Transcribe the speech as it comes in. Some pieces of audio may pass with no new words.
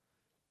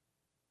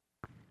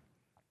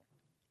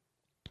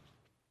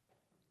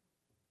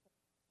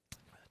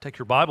Take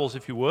your Bibles,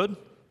 if you would,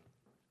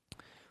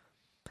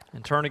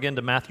 and turn again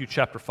to Matthew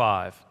chapter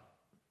 5.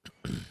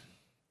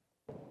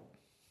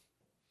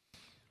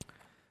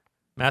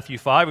 Matthew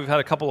 5, we've had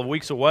a couple of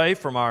weeks away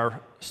from our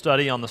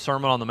study on the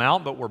Sermon on the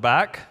Mount, but we're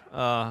back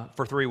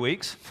for 3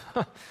 weeks.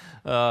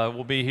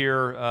 We'll be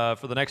here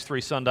for the next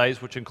 3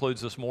 Sundays, which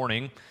includes this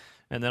morning,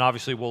 and then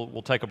obviously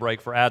we'll take a break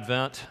for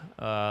Advent.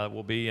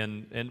 We'll be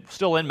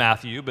still in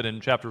Matthew, but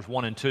in chapters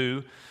 1 and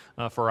 2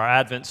 for our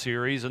Advent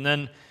series, and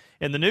then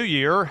in the new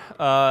year,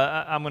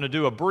 I'm going to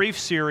do a brief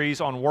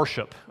series on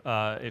worship.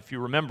 If you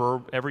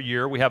remember, every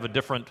year we have a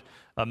different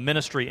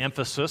ministry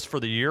emphasis for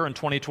the year. In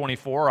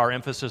 2024, our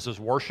emphasis is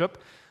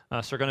worship.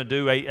 So we're going to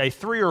do a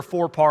 3 or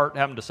 4 part,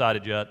 haven't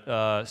decided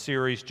yet,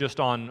 series just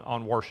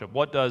on worship.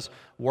 What does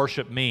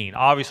worship mean?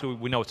 Obviously,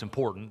 we know it's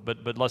important,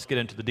 but let's get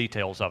into the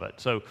details of it.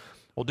 So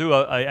we'll do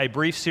a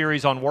brief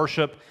series on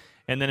worship,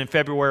 and then in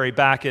February,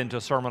 back into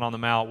Sermon on the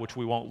Mount, which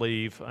we won't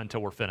leave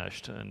until we're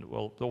finished. And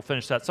we'll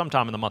finish that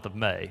sometime in the month of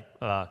May.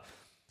 But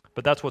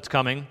that's what's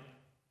coming.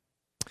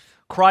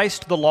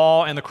 Christ, the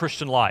law, and the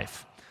Christian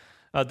life.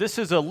 This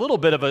is a little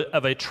bit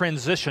of a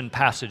transition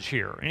passage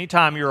here.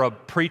 Anytime you're a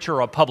preacher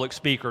or a public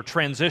speaker,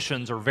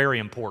 transitions are very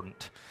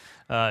important.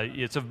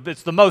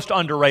 It's the most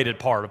underrated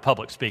part of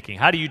public speaking.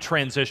 How do you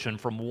transition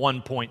from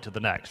one point to the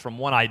next, from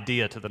one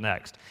idea to the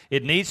next?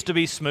 It needs to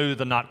be smooth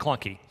and not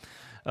clunky.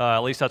 At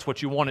least that's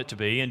what you want it to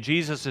be. And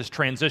Jesus is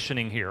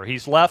transitioning here.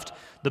 He's left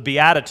the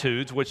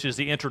Beatitudes, which is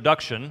the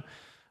introduction,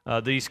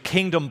 these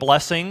kingdom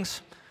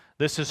blessings.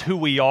 This is who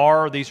we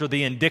are. These are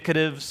the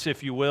indicatives,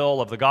 if you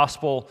will, of the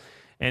gospel.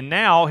 And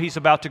now he's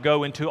about to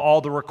go into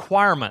all the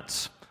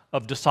requirements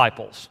of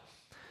disciples.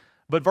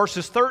 But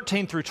verses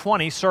 13 through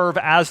 20 serve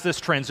as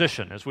this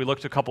transition. As we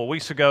looked a couple of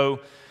weeks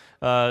ago,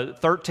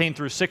 13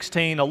 through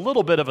 16, a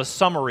little bit of a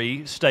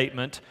summary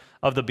statement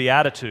of the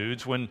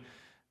Beatitudes when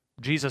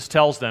Jesus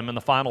tells them in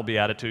the final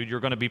beatitude, you're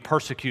going to be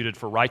persecuted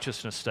for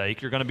righteousness'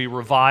 sake. You're going to be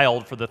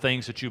reviled for the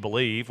things that you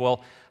believe.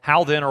 Well,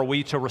 how then are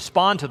we to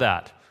respond to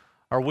that?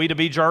 Are we to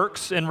be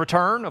jerks in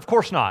return? Of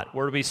course not.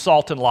 We're to be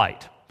salt and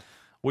light.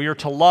 We are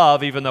to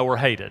love even though we're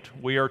hated.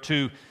 We are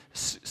to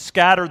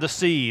scatter the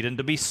seed and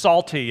to be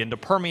salty and to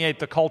permeate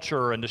the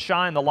culture and to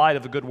shine the light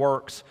of the good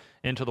works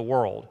into the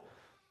world.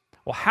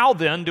 Well, how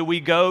then do we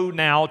go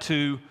now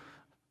to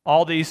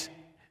all these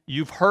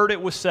 "you've heard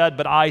it was said,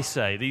 but I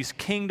say," these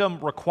kingdom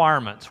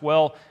requirements?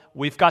 Well,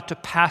 we've got to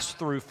pass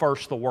through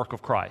first the work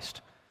of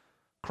Christ.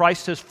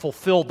 Christ has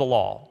fulfilled the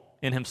law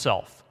in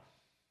himself.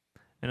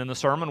 And in the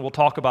sermon, we'll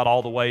talk about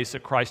all the ways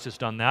that Christ has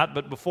done that.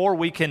 But before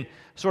we can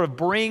sort of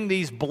bring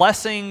these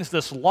blessings,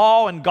 this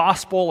law and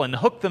gospel, and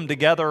hook them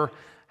together,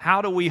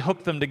 how do we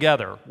hook them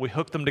together? We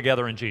hook them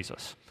together in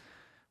Jesus.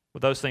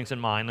 With those things in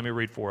mind, let me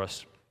read for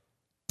us.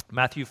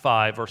 Matthew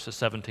 5, verses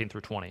 17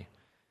 through 20.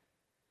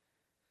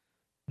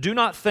 "Do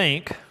not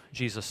think,"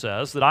 Jesus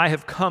says, "that I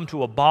have come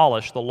to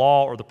abolish the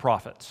law or the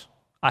prophets.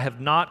 I have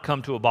not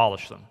come to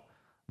abolish them,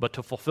 but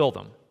to fulfill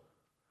them.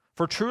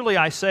 For truly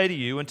I say to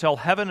you, until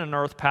heaven and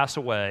earth pass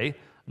away,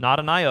 not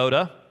an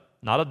iota,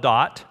 not a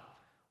dot,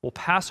 will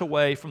pass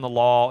away from the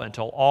law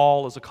until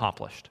all is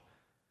accomplished.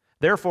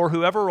 Therefore,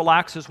 whoever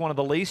relaxes one of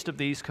the least of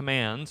these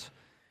commands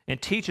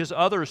and teaches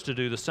others to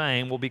do the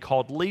same will be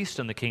called least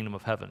in the kingdom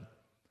of heaven.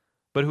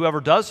 But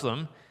whoever does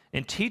them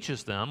and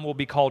teaches them will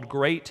be called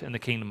great in the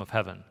kingdom of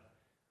heaven.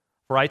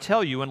 For I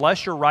tell you,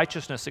 unless your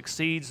righteousness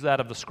exceeds that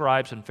of the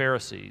scribes and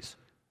Pharisees,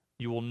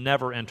 you will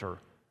never enter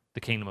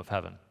the kingdom of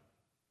heaven.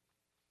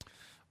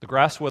 The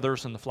grass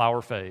withers and the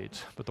flower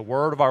fades, but the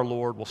word of our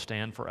Lord will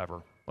stand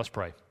forever." Let's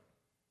pray.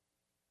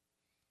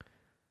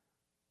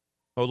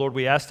 Oh Lord,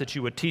 we ask that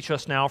you would teach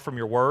us now from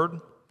your word.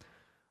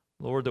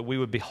 Lord, that we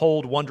would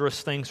behold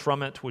wondrous things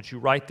from it. Would you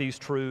write these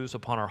truths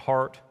upon our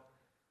heart?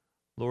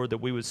 Lord, that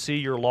we would see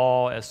your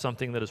law as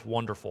something that is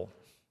wonderful.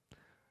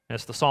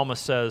 As the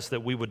psalmist says,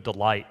 that we would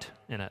delight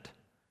in it.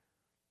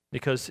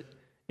 Because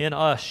in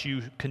us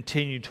you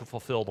continue to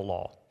fulfill the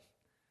law.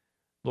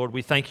 Lord,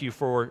 we thank you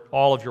for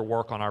all of your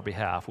work on our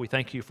behalf. We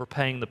thank you for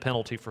paying the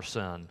penalty for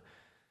sin.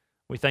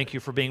 We thank you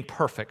for being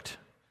perfect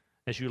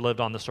as you lived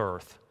on this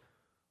earth.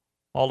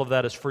 All of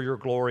that is for your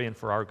glory and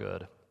for our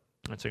good.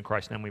 It's in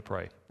Christ's name we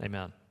pray.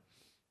 Amen.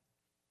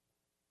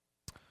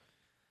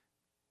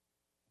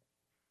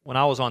 When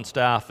I was on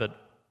staff at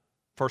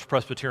First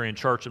Presbyterian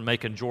Church in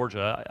Macon,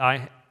 Georgia,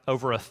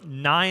 over a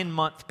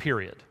 9-month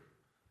period,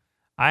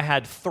 I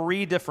had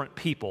 3 different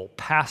people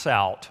pass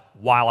out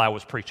while I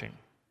was preaching.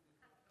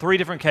 3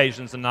 different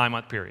occasions in a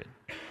 9-month period.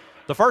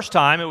 The first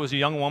time, it was a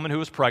young woman who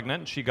was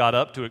pregnant. She got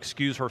up to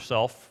excuse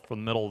herself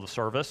from the middle of the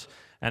service,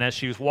 and as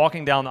she was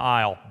walking down the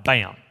aisle,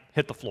 bam,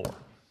 hit the floor.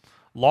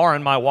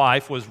 Lauren, my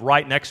wife, was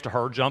right next to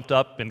her, jumped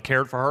up and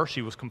cared for her.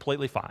 She was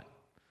completely fine.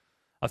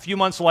 A few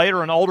months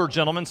later, an older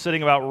gentleman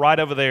sitting about right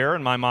over there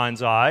in my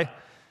mind's eye,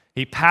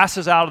 he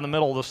passes out in the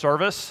middle of the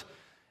service.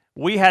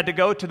 We had to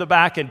go to the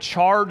back and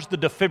charge the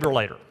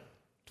defibrillator,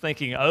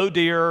 thinking, oh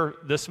dear,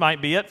 this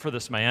might be it for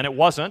this man. It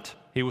wasn't.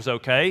 He was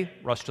okay,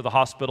 rushed to the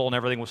hospital, and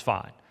everything was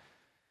fine.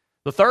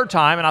 The third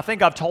time, and I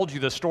think I've told you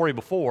this story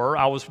before,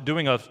 I was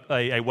doing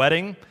a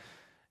wedding,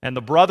 And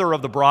the brother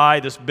of the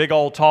bride, this big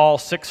old tall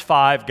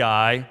 6'5"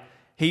 guy,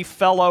 he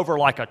fell over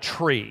like a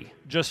tree,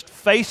 just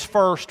face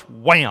first,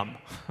 wham.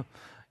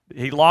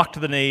 He locked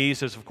the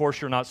knees, as of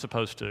course you're not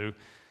supposed to.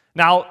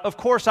 Now, of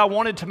course, I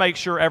wanted to make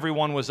sure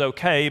everyone was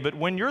okay, but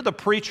when you're the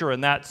preacher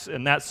in that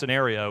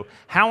scenario,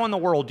 how in the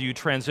world do you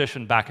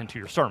transition back into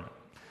your sermon?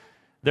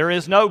 There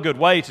is no good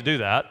way to do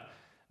that,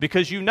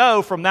 because you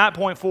know from that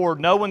point forward,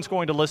 no one's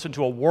going to listen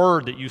to a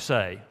word that you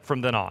say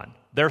from then on.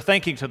 They're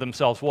thinking to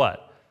themselves,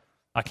 what?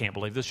 I can't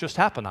believe this just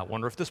happened. I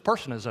wonder if this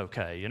person is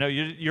okay. You know,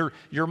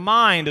 your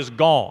mind is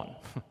gone.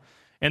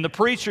 And the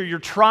preacher, you're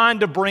trying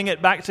to bring it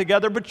back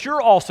together, but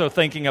you're also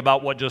thinking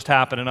about what just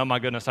happened, and oh my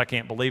goodness, I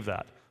can't believe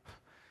that.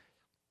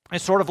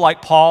 It's sort of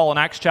like Paul in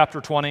Acts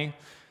chapter 20. You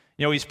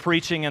know, he's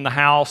preaching in the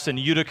house, and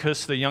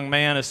Eutychus, the young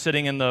man, is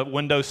sitting in the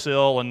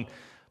windowsill, and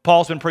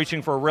Paul's been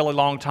preaching for a really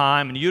long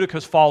time, and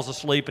Eutychus falls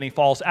asleep, and he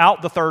falls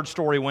out the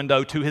third-story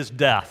window to his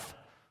death.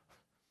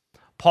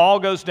 Paul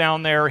goes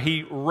down there,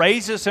 he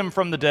raises him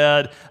from the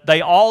dead,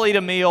 they all eat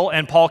a meal,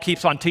 and Paul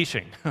keeps on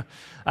teaching.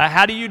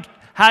 How do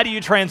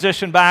you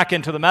transition back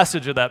into the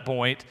message at that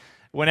point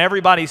when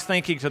everybody's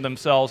thinking to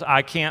themselves,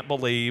 I can't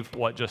believe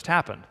what just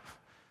happened?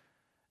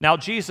 Now,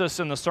 Jesus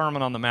in the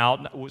Sermon on the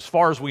Mount, as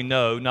far as we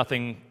know,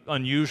 nothing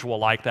unusual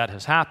like that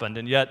has happened,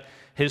 and yet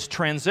his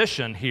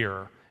transition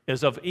here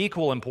is of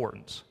equal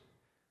importance.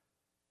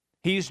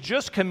 He's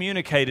just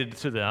communicated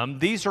to them,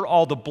 these are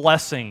all the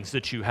blessings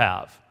that you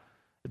have.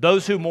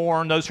 Those who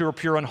mourn, those who are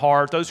pure in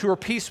heart, those who are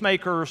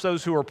peacemakers,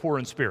 those who are poor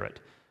in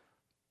spirit.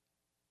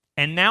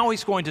 And now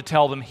he's going to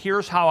tell them,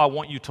 here's how I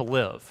want you to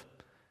live.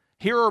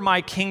 Here are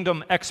my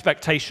kingdom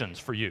expectations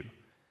for you.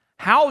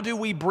 How do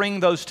we bring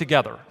those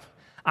together?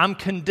 I'm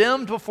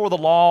condemned before the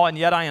law, and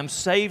yet I am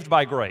saved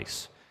by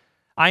grace.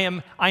 I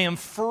am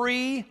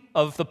free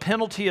of the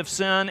penalty of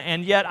sin,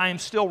 and yet I am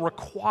still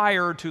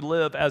required to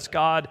live as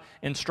God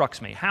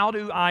instructs me. How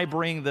do I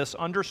bring this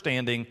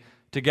understanding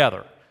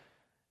together?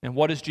 And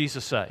what does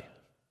Jesus say?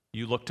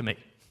 You look to me.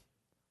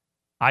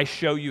 I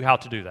show you how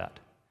to do that.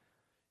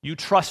 You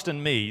trust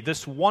in me,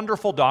 this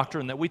wonderful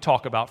doctrine that we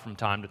talk about from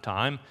time to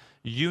time,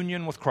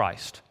 union with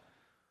Christ.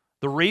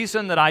 The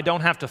reason that I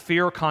don't have to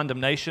fear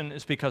condemnation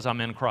is because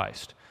I'm in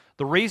Christ.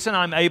 The reason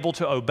I'm able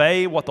to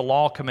obey what the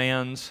law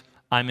commands,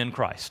 I'm in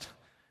Christ.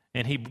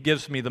 And He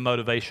gives me the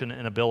motivation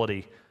and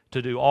ability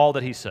to do all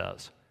that He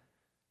says.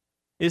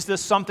 Is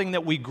this something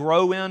that we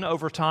grow in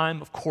over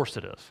time? Of course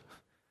it is.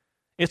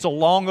 It's a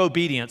long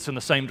obedience in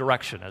the same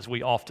direction, as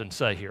we often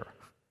say here.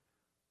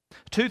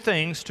 Two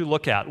things to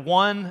look at.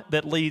 One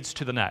that leads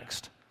to the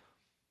next.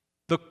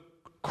 The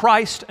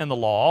Christ and the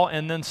law,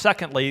 and then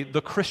secondly,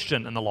 the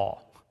Christian and the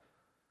law.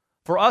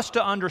 For us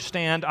to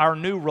understand our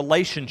new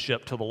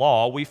relationship to the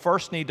law, we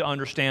first need to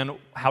understand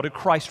how did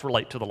Christ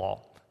relate to the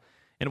law?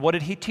 And what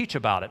did He teach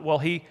about it? Well,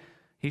 He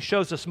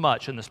shows us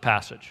much in this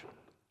passage.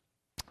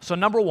 So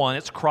number one,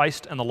 it's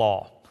Christ and the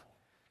law.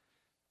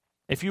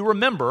 If you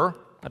remember,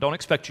 I don't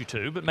expect you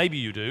to, but maybe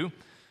you do,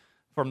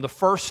 from the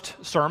first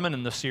sermon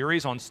in the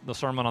series on the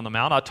Sermon on the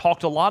Mount, I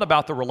talked a lot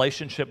about the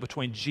relationship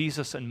between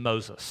Jesus and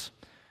Moses.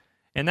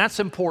 And that's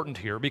important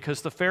here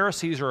because the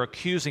Pharisees are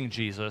accusing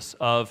Jesus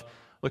of,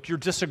 look, you're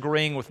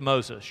disagreeing with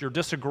Moses. You're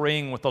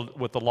disagreeing with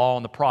the law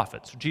and the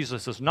prophets.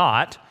 Jesus is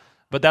not,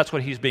 but that's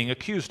what he's being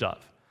accused of.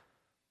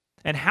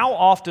 And how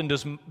often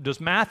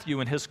does Matthew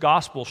in his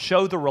gospel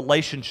show the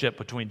relationship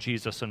between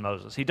Jesus and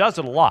Moses? He does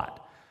it a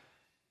lot.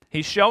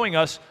 He's showing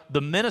us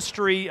the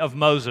ministry of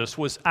Moses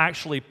was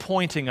actually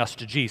pointing us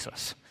to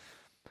Jesus.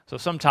 So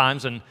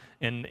sometimes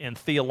in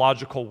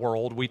theological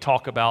world, we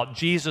talk about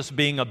Jesus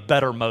being a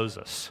better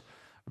Moses,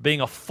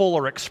 being a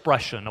fuller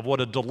expression of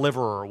what a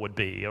deliverer would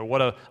be or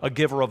what a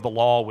giver of the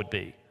law would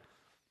be.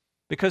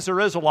 Because there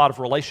is a lot of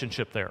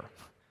relationship there.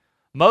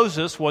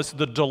 Moses was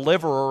the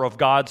deliverer of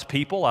God's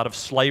people out of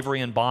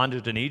slavery and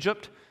bondage in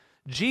Egypt.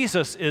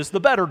 Jesus is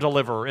the better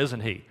deliverer,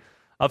 isn't He?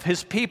 Of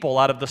His people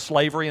out of the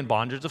slavery and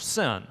bondage of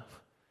sin.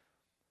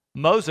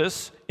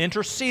 Moses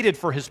interceded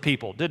for his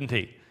people, didn't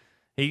he?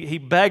 He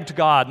begged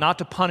God not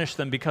to punish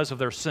them because of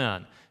their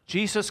sin.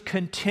 Jesus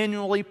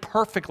continually,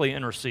 perfectly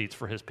intercedes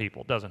for His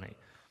people, doesn't He?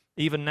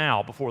 Even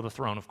now, before the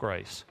throne of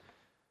grace.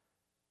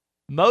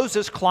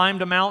 Moses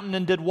climbed a mountain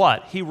and did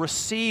what? He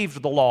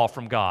received the law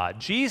from God.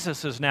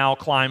 Jesus is now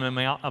climbing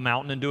a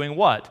mountain and doing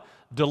what?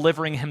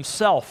 Delivering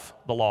Himself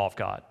the law of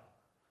God.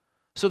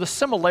 So the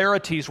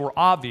similarities were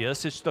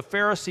obvious. It's the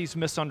Pharisees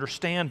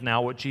misunderstand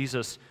now what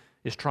Jesus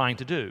is trying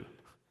to do.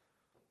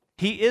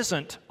 He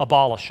isn't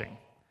abolishing,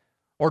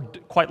 or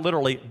quite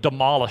literally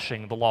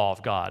demolishing the law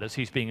of God as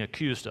He's being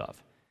accused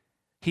of.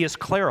 He is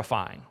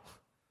clarifying.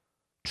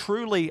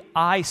 Truly,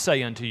 I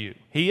say unto you.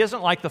 He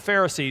isn't like the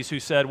Pharisees who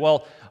said,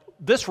 well,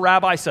 this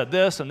rabbi said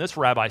this and this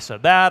rabbi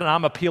said that, and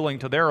I'm appealing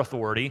to their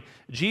authority.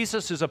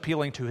 Jesus is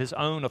appealing to His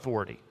own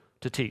authority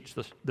to teach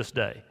this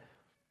day.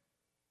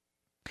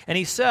 And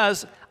He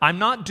says, I'm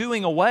not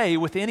doing away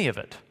with any of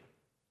it.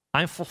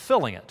 I'm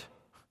fulfilling it.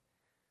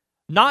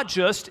 Not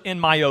just in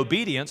my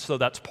obedience, though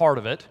that's part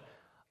of it.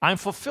 I'm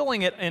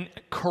fulfilling it and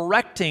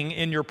correcting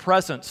in your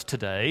presence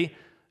today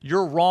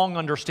your wrong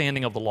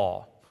understanding of the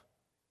law.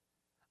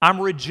 I'm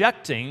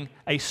rejecting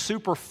a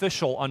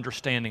superficial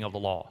understanding of the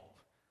law.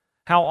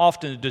 How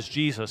often does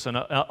Jesus and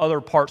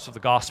other parts of the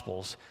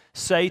Gospels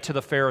say to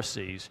the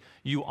Pharisees,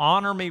 "You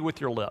honor me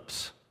with your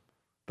lips,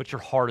 but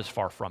your heart is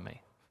far from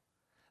me"?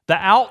 The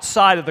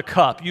outside of the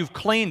cup, you've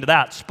cleaned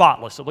that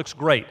spotless. It looks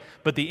great,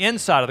 but the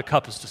inside of the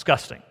cup is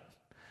disgusting.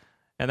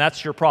 And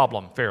that's your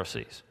problem,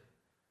 Pharisees.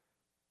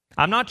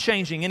 I'm not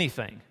changing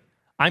anything.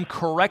 I'm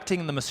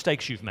correcting the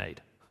mistakes you've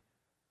made.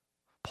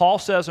 Paul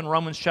says in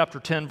Romans chapter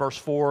 10, verse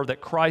 4,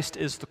 that Christ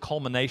is the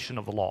culmination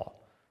of the law.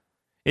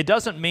 It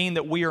doesn't mean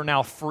that we are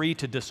now free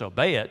to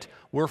disobey it.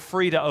 We're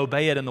free to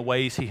obey it in the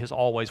ways he has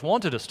always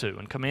wanted us to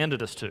and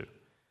commanded us to.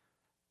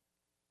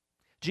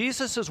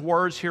 Jesus'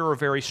 words here are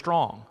very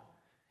strong.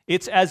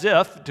 It's as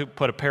if, to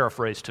put a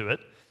paraphrase to it,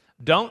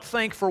 don't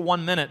think for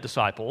 1 minute,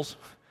 disciples,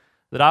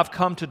 that I've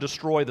come to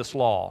destroy this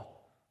law.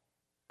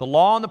 The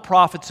law and the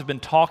prophets have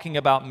been talking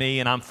about me,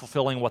 and I'm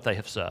fulfilling what they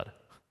have said.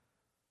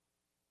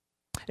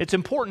 It's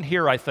important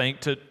here, I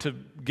think, to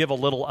give a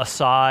little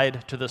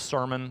aside to this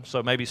sermon,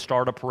 so maybe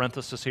start a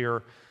parenthesis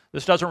here.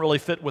 This doesn't really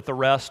fit with the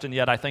rest, and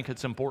yet I think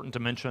it's important to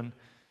mention.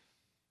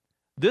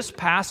 This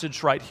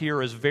passage right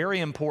here is very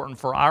important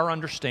for our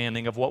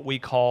understanding of what we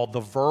call the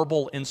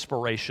verbal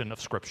inspiration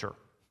of Scripture.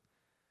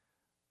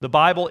 The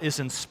Bible is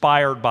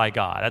inspired by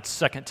God. That's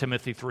 2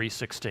 Timothy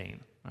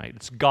 3:16. Right?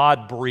 It's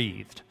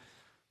God-breathed.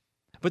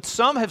 But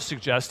some have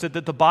suggested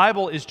that the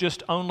Bible is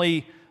just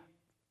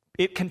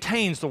it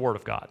contains the Word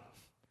of God.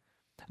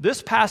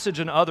 This passage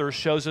and others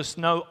shows us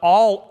no,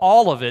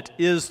 all of it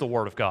is the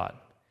Word of God.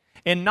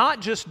 And not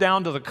just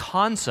down to the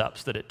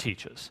concepts that it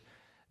teaches,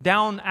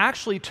 down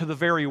actually to the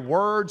very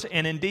words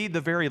and indeed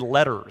the very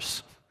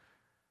letters.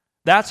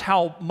 That's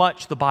how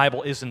much the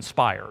Bible is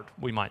inspired,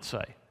 we might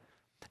say.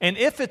 And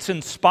if it's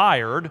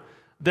inspired,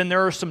 then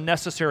there are some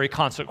necessary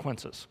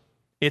consequences.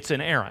 It's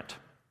inerrant.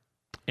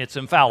 It's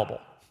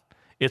infallible.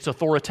 It's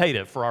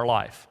authoritative for our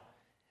life.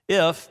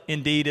 If,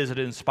 indeed, is it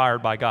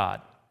inspired by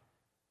God.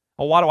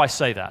 Well, why do I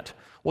say that?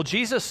 Well,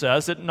 Jesus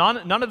says that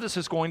none of this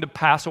is going to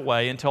pass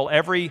away until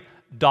every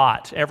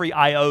dot, every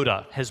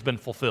iota has been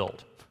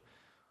fulfilled.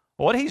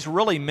 What he's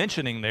really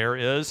mentioning there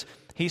is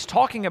he's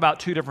talking about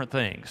two different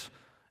things.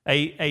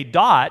 A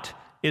dot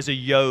is a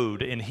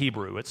yod in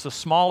Hebrew. It's the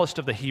smallest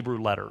of the Hebrew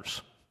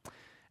letters.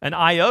 An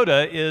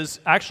iota is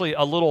actually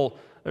a little,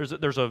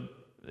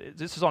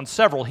 this is on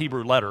several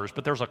Hebrew letters,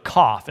 but there's a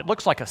kaf. It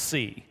looks like a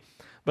C.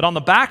 But on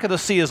the back of the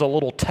C is a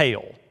little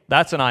tail.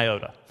 That's an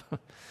iota.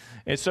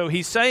 And so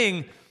he's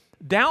saying,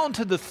 down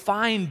to the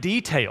fine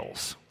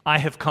details, I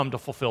have come to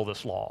fulfill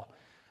this law.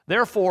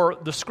 Therefore,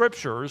 the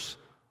Scriptures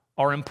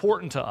are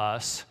important to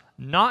us,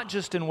 not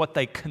just in what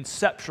they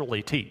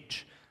conceptually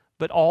teach,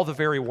 but all the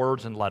very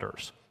words and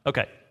letters.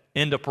 Okay,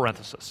 end of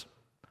parenthesis.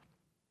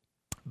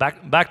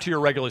 Back to your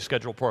regularly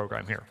scheduled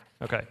program here.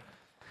 Okay.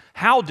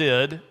 How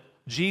did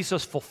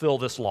Jesus fulfill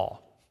this law?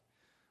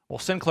 Well,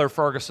 Sinclair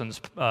Ferguson's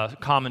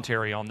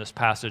commentary on this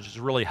passage is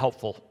really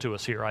helpful to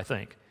us here, I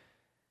think.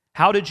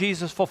 How did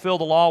Jesus fulfill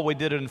the law? We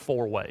did it in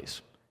 4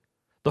 ways.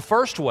 The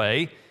first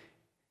way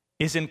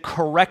is in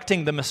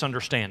correcting the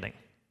misunderstanding.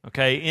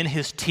 Okay, in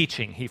his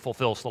teaching, he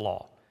fulfills the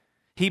law.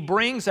 He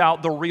brings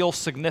out the real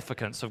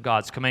significance of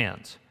God's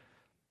commands.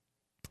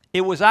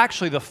 It was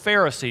actually the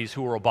Pharisees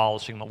who were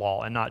abolishing the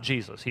law and not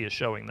Jesus. He is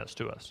showing this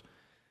to us.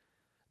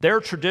 Their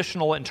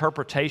traditional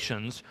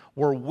interpretations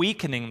were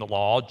weakening the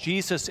law.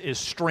 Jesus is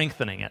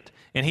strengthening it,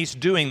 and he's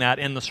doing that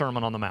in the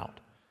Sermon on the Mount.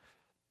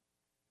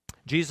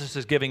 Jesus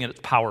is giving it its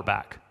power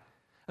back.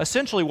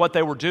 Essentially, what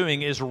they were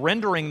doing is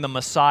rendering the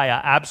Messiah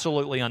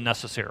absolutely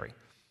unnecessary,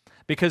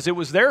 because it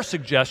was their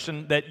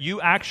suggestion that you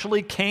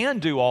actually can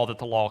do all that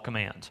the law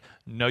commands.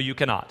 No, you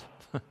cannot.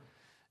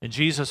 And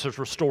Jesus is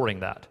restoring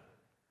that.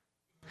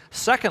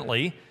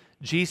 Secondly,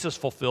 Jesus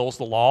fulfills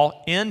the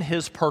law in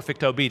his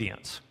perfect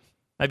obedience.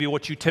 Maybe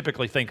what you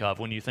typically think of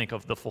when you think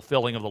of the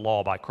fulfilling of the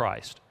law by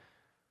Christ.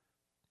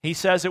 He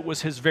says it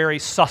was his very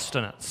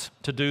sustenance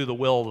to do the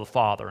will of the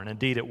Father, and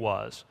indeed it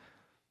was.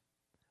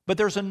 But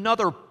there's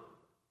another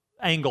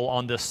angle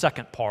on this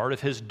second part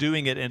of his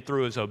doing it and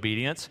through his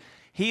obedience.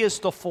 He is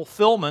the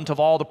fulfillment of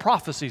all the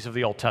prophecies of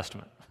the Old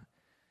Testament.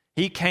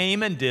 He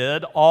came and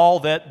did all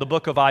that the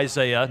book of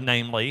Isaiah,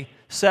 namely,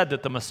 said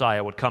that the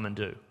Messiah would come and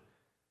do.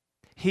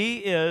 He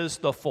is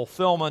the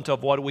fulfillment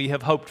of what we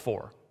have hoped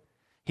for.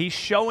 He's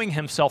showing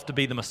himself to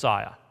be the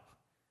Messiah.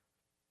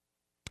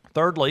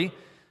 Thirdly,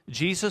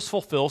 Jesus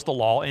fulfills the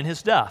law in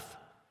his death.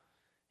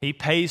 He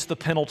pays the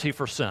penalty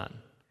for sin.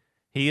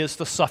 He is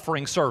the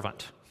suffering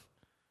servant,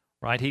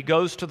 right? He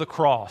goes to the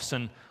cross,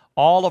 and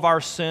all of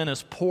our sin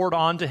is poured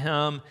onto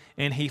him,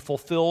 and he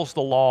fulfills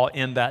the law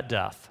in that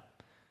death.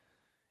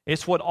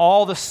 It's what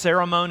all the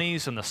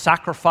ceremonies and the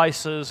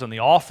sacrifices and the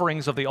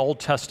offerings of the Old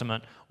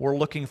Testament were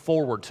looking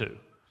forward to.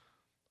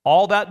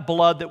 All that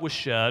blood that was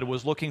shed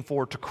was looking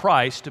forward to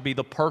Christ to be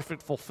the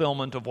perfect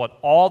fulfillment of what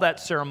all that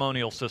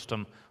ceremonial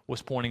system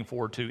was pointing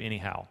forward to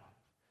anyhow.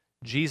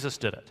 Jesus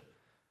did it.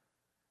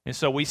 And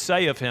so we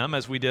say of him,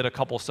 as we did a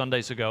couple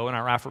Sundays ago in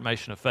our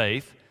affirmation of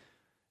faith,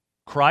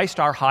 Christ,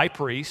 our high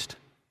priest,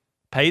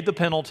 paid the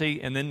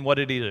penalty, and then what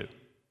did he do?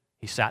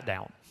 He sat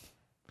down.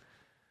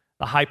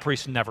 The high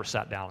priest never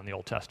sat down in the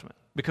Old Testament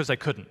because they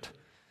couldn't,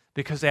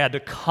 because they had to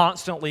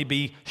constantly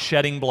be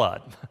shedding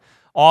blood,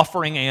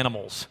 offering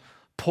animals,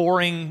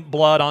 pouring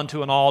blood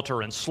onto an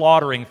altar and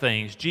slaughtering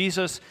things.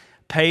 Jesus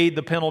paid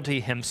the penalty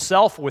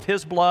himself with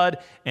his blood,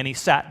 and he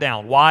sat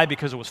down. Why?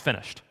 Because it was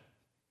finished.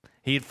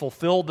 He had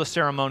fulfilled the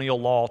ceremonial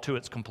law to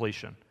its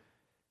completion.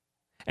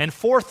 And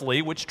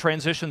fourthly, which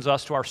transitions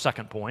us to our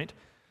second point,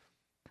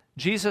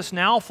 Jesus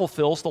now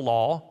fulfills the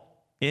law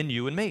in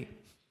you and me,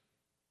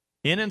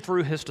 in and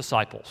through his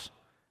disciples.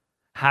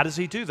 How does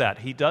he do that?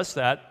 He does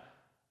that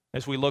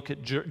as we look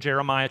at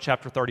Jeremiah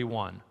chapter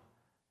 31.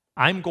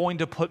 I'm going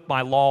to put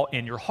my law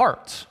in your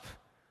hearts.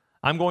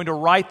 I'm going to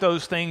write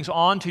those things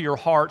onto your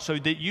heart so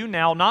that you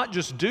now not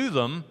just do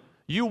them,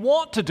 you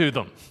want to do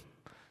them.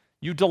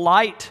 You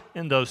delight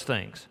in those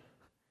things.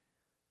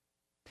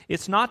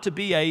 It's not to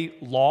be a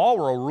law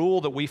or a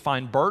rule that we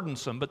find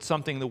burdensome, but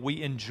something that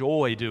we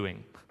enjoy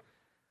doing.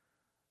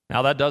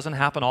 Now, that doesn't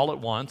happen all at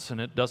once,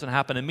 and it doesn't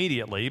happen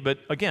immediately, but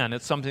again,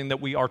 it's something that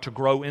we are to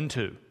grow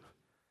into.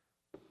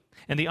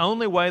 And the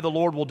only way the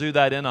Lord will do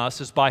that in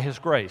us is by his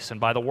grace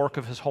and by the work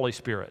of his Holy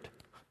Spirit.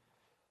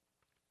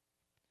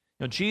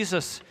 You know,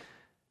 Jesus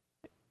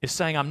is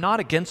saying, I'm not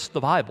against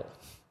the Bible.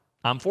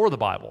 I'm for the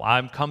Bible.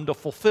 I'm come to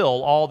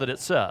fulfill all that it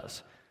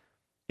says.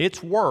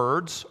 Its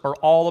words are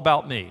all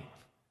about me.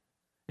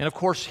 And of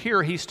course,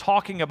 here he's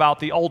talking about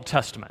the Old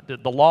Testament,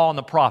 the law and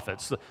the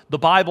prophets. The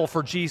Bible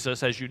for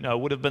Jesus, as you know,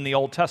 would have been the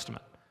Old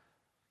Testament.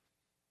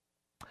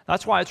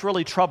 That's why it's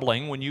really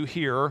troubling when you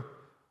hear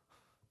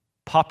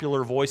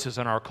popular voices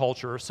in our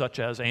culture, such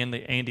as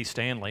Andy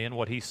Stanley and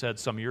what he said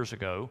some years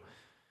ago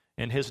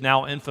in his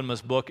now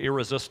infamous book,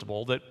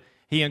 Irresistible, that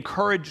he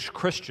encouraged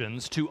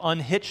Christians to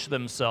unhitch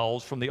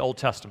themselves from the Old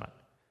Testament,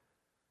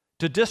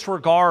 to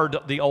disregard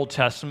the Old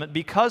Testament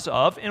because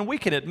of, and we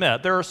can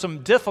admit, there are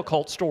some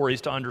difficult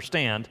stories to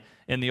understand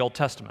in the Old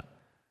Testament.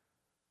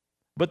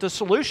 But the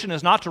solution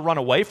is not to run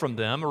away from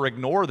them or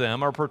ignore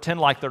them or pretend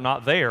like they're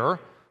not there,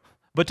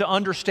 but to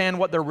understand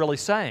what they're really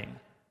saying.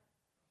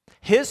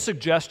 His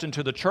suggestion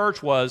to the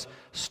church was,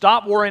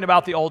 stop worrying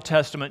about the Old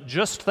Testament,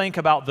 just think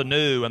about the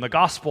New and the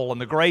gospel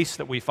and the grace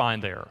that we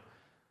find there.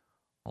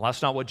 Well,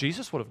 that's not what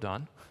Jesus would have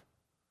done.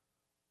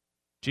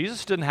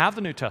 Jesus didn't have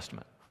the New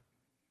Testament.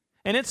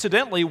 And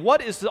incidentally,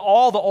 what is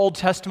all the Old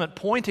Testament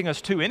pointing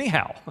us to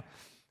anyhow?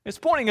 It's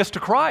pointing us to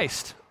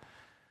Christ.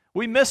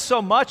 We miss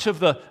so much of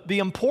the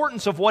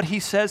importance of what he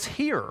says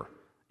here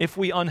if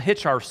we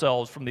unhitch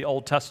ourselves from the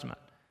Old Testament.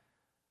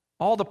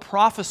 All the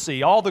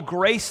prophecy, all the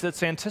grace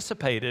that's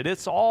anticipated,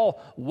 it's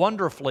all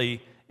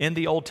wonderfully in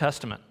the Old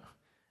Testament,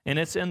 and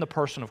it's in the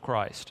person of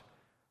Christ.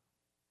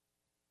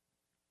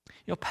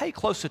 You know, pay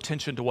close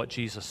attention to what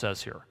Jesus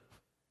says here.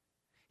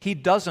 He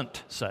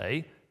doesn't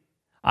say,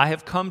 I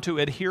have come to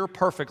adhere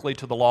perfectly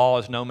to the law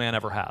as no man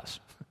ever has.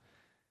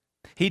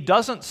 He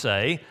doesn't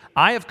say,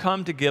 I have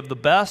come to give the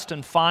best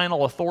and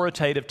final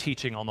authoritative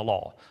teaching on the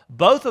law.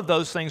 Both of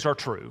those things are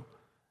true.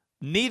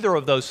 Neither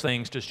of those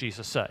things does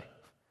Jesus say.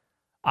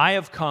 I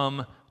have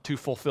come to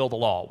fulfill the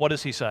law. What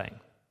is he saying?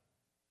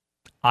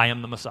 I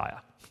am the Messiah.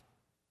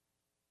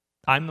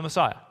 I'm the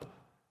Messiah.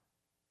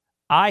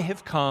 I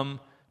have come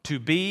to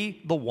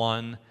be the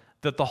one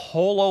that the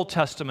whole Old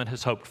Testament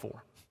has hoped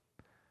for.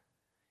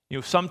 You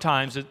know,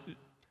 sometimes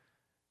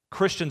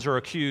Christians are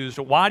accused,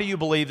 why do you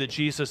believe that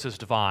Jesus is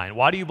divine?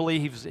 Why do you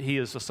believe he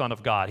is the Son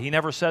of God? He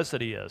never says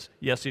that he is.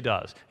 Yes, he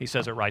does. He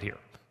says it right here.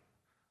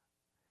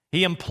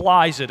 He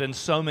implies it in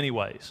so many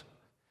ways.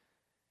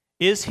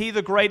 Is he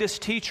the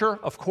greatest teacher?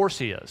 Of course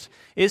he is.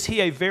 Is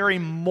he a very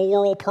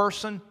moral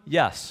person?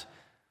 Yes.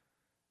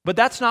 But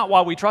that's not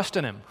why we trust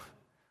in him.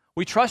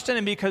 We trust in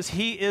him because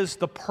he is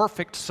the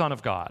perfect Son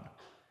of God.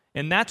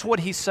 And that's what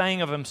he's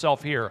saying of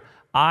himself here.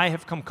 I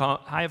have come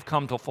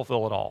to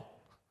fulfill it all.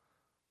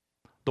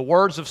 The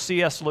words of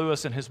C.S.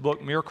 Lewis in his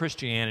book, Mere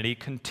Christianity,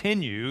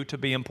 continue to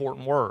be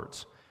important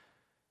words.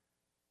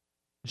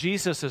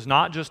 Jesus is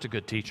not just a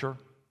good teacher.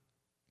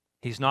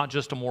 He's not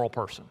just a moral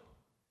person.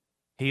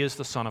 He is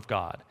the Son of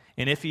God.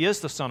 And if he is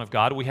the Son of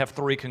God, we have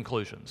three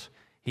conclusions.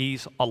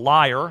 He's a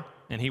liar,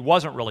 and he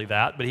wasn't really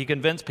that, but he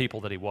convinced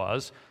people that he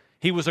was.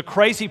 He was a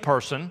crazy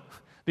person,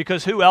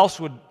 because who else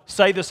would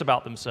say this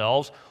about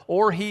themselves?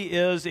 Or he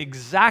is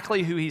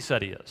exactly who he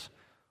said he is,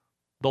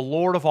 the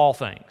Lord of all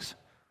things.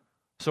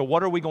 So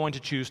what are we going to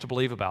choose to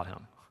believe about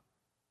him?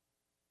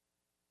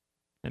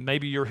 And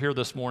maybe you're here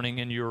this morning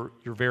and you're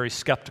very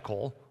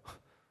skeptical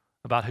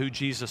about who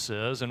Jesus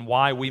is and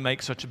why we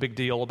make such a big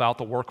deal about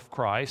the work of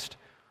Christ.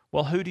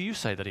 Well, who do you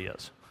say that he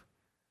is?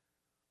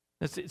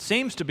 It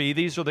seems to be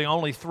these are the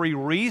only three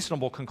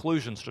reasonable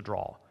conclusions to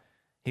draw.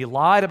 He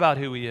lied about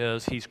who he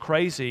is, he's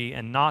crazy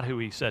and not who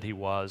he said he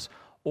was,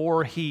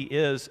 or he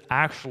is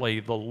actually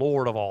the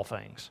Lord of all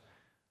things.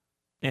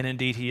 And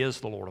indeed, he is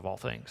the Lord of all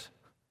things.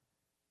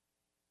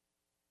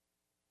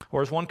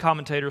 Or as one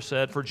commentator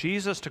said, for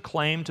Jesus to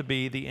claim to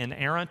be the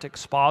inerrant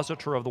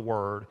expositor of the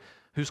Word,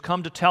 who's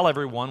come to tell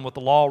everyone what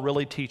the law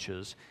really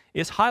teaches,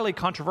 is highly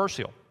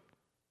controversial.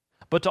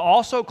 but to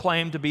also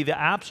claim to be the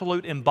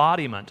absolute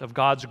embodiment of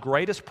God's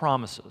greatest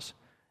promises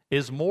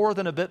is more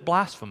than a bit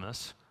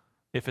blasphemous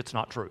if it's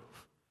not true.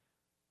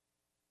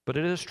 But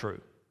it is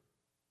true.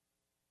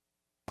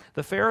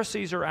 The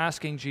Pharisees are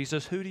asking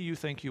Jesus, "Who do you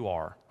think you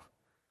are?"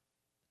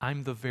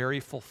 "I'm the very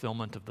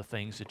fulfillment of the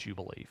things that you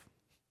believe."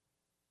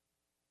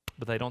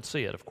 But they don't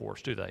see it, of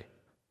course, do they?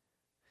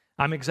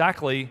 "I'm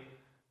exactly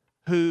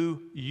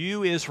who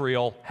you,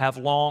 Israel, have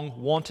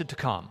long wanted to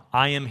come.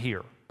 I am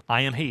here.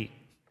 I am He."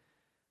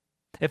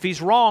 If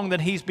He's wrong, then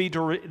He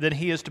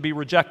is to be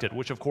rejected,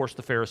 which of course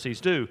the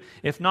Pharisees do.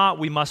 If not,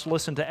 we must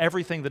listen to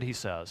everything that He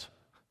says.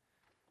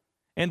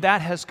 And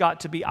that has got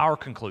to be our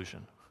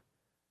conclusion.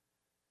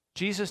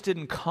 Jesus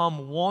didn't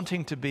come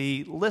wanting to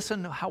be,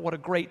 listen what a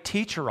great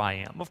teacher I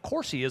am. Of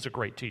course He is a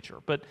great teacher,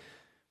 but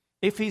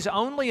if He's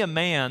only a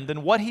man,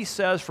 then what He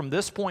says from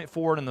this point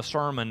forward in the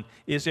sermon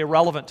is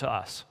irrelevant to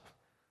us.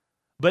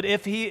 But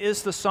if He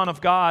is the Son of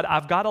God,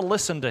 I've got to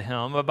listen to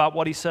Him about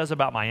what He says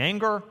about my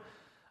anger,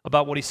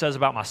 about what He says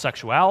about my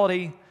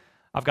sexuality.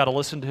 I've got to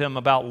listen to Him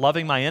about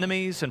loving my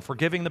enemies and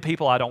forgiving the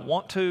people I don't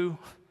want to.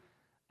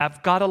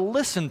 I've got to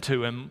listen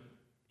to Him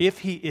if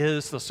He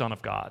is the Son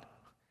of God.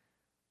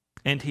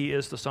 And He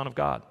is the Son of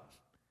God.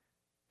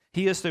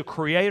 He is the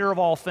creator of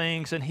all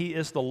things, and He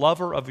is the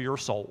lover of your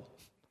soul.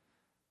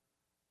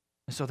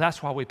 And so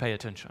that's why we pay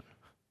attention.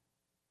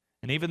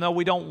 And even though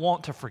we don't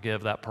want to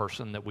forgive that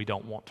person that we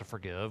don't want to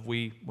forgive,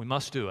 we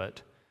must do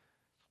it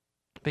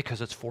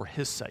because it's for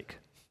His sake.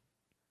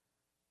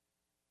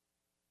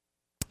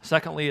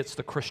 Secondly, it's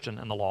the Christian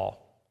and the law.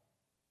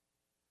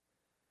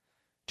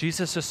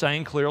 Jesus is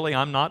saying clearly,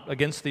 I'm not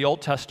against the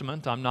Old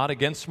Testament. I'm not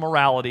against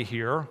morality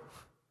here.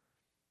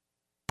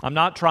 I'm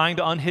not trying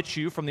to unhitch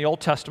you from the Old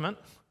Testament.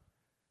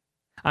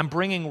 I'm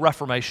bringing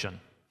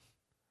reformation.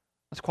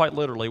 That's quite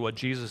literally what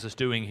Jesus is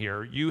doing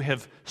here. You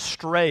have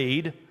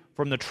strayed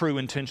from the true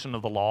intention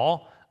of the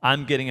law.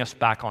 I'm getting us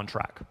back on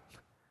track.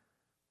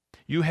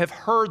 You have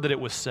heard that it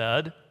was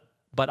said,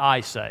 but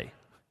I say.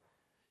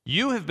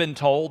 You have been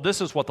told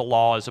this is what the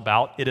law is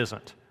about. It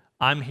isn't.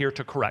 I'm here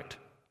to correct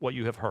what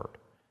you have heard.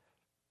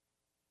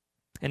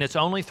 And it's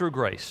only through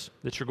grace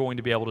that you're going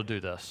to be able to do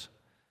this.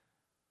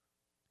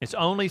 It's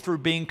only through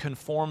being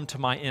conformed to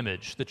my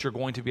image that you're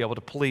going to be able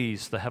to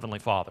please the Heavenly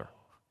Father.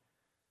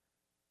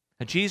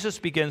 And Jesus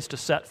begins to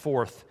set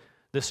forth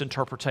this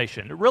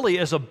interpretation. It really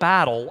is a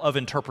battle of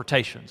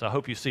interpretations. I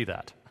hope you see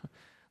that.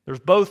 There's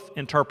both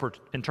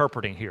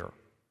interpreting here.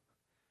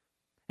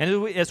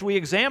 And as we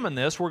examine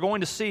this, we're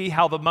going to see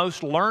how the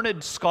most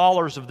learned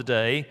scholars of the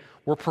day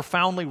were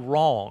profoundly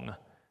wrong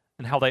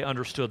in how they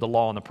understood the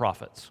law and the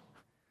prophets.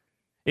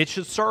 It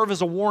should serve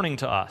as a warning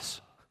to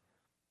us.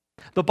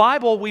 The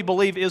Bible, we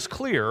believe, is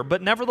clear,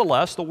 but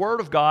nevertheless, the Word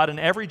of God in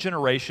every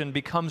generation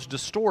becomes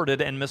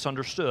distorted and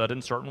misunderstood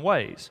in certain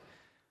ways.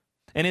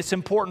 And it's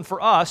important for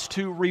us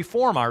to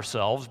reform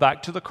ourselves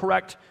back to the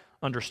correct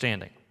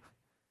understanding.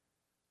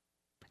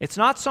 It's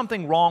not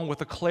something wrong with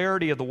the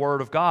clarity of the Word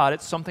of God,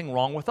 it's something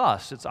wrong with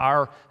us. It's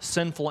our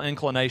sinful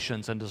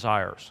inclinations and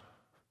desires.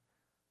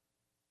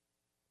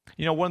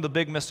 You know, one of the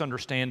big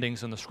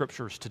misunderstandings in the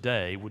Scriptures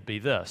today would be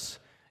this,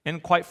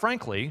 and quite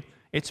frankly,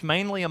 it's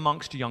mainly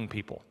amongst young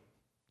people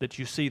that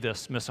you see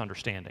this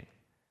misunderstanding.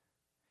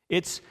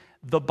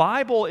 The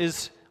Bible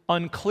is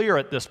unclear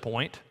at this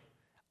point.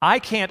 I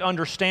can't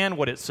understand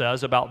what it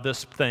says about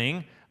this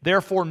thing,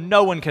 therefore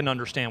no one can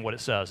understand what it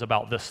says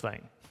about this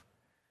thing.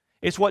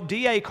 It's what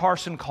D.A.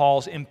 Carson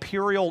calls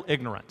imperial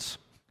ignorance.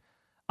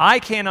 I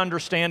can't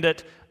understand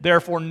it,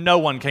 therefore no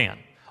one can.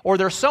 Or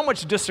there's so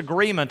much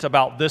disagreement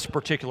about this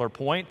particular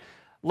point,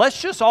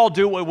 let's just all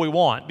do what we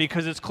want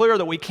because it's clear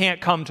that we can't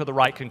come to the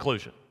right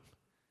conclusion.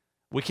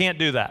 We can't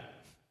do that.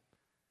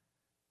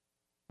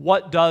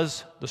 What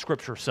does the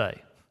Scripture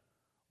say?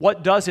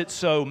 What does it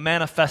so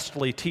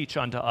manifestly teach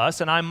unto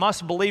us? And I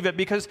must believe it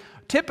because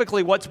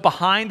typically what's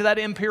behind that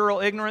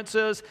imperial ignorance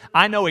is,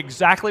 I know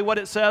exactly what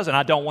it says and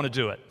I don't want to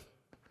do it.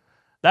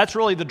 That's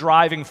really the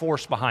driving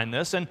force behind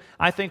this, and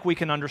I think we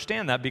can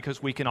understand that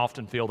because we can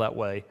often feel that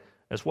way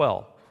as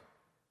well.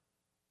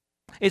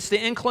 It's the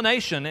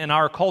inclination in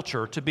our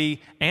culture to be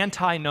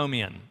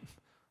antinomian,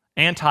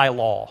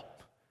 anti-law.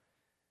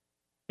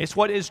 It's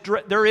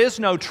there is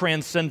no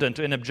transcendent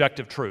and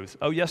objective truth.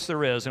 Oh, yes,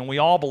 there is, and we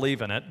all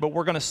believe in it, but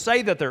we're going to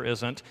say that there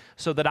isn't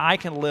so that I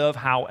can live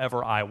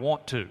however I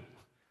want to.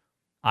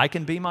 I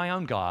can be my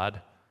own God.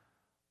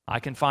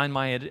 I can find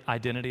my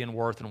identity and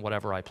worth in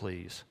whatever I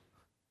please.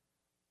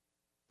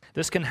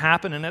 This can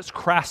happen in its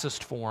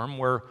crassest form,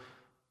 where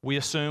we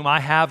assume I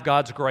have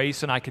God's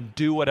grace and I can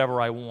do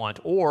whatever I want,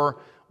 or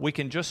we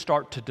can just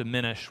start to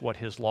diminish what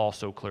His law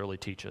so clearly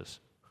teaches.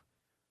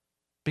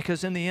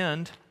 Because in the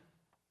end,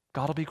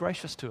 God will be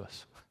gracious to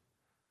us.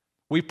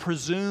 We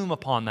presume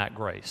upon that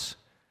grace.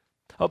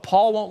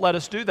 Paul won't let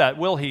us do that,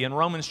 will he? In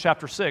Romans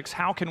chapter 6,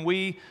 how can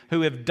we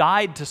who have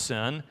died to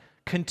sin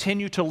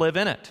continue to live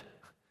in it?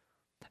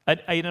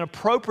 An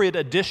appropriate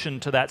addition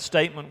to that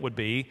statement would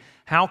be,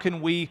 how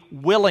can we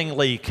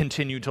willingly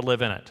continue to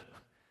live in it?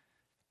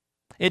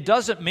 It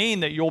doesn't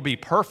mean that you'll be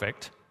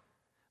perfect,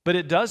 But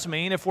it does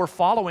mean if we're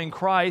following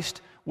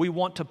Christ, we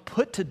want to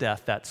put to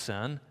death that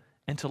sin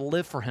and to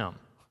live for Him.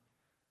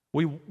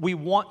 We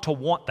want to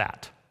want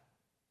that.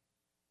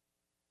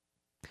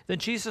 Then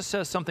Jesus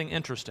says something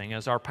interesting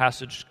as our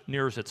passage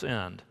nears its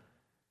end.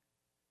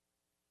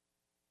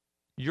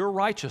 Your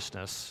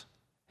righteousness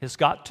has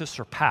got to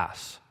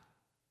surpass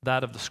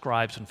that of the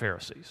scribes and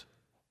Pharisees.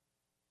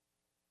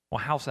 Well,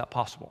 how's that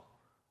possible?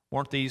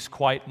 Weren't these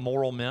quite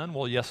moral men?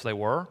 Well, yes, they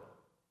were.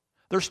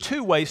 There's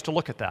two ways to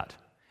look at that.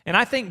 And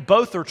I think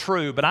both are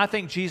true, but I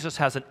think Jesus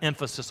has an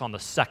emphasis on the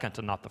second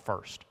and not the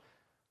first.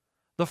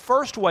 The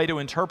first way to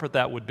interpret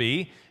that would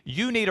be,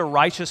 you need a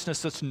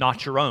righteousness that's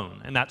not your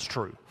own, and that's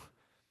true.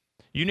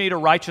 You need a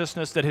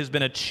righteousness that has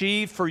been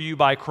achieved for you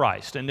by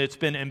Christ, and it's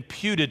been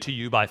imputed to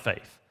you by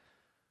faith.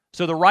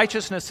 So the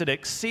righteousness that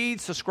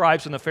exceeds the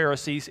scribes and the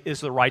Pharisees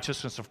is the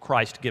righteousness of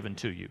Christ given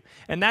to you.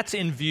 And that's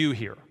in view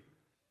here.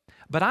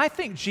 But I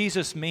think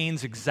Jesus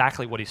means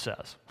exactly what He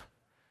says.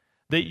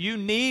 That you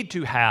need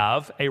to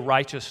have a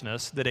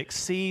righteousness that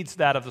exceeds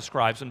that of the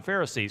scribes and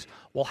Pharisees.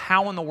 Well,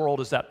 how in the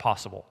world is that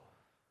possible?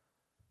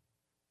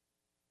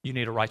 You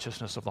need a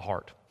righteousness of the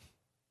heart.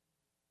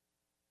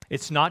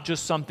 It's not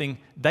just something,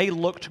 they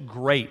looked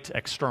great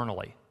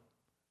externally,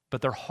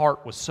 but their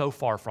heart was so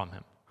far from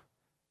Him.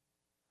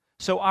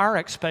 So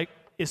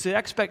is the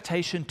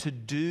expectation to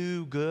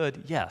do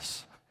good?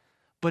 Yes.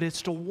 But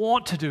it's to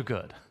want to do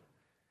good.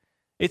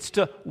 It's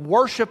to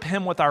worship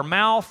Him with our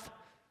mouth,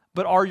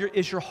 but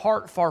is your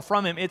heart far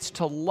from Him? It's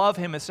to love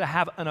Him. It's to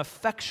have an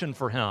affection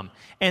for Him.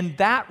 And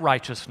that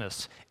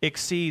righteousness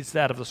exceeds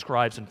that of the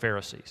scribes and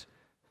Pharisees.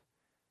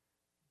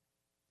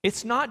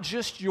 It's not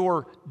just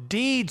your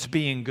deeds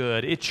being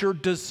good, it's your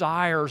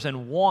desires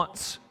and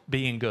wants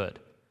being good.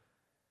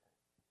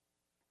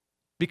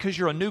 Because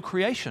you're a new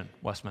creation,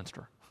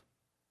 Westminster.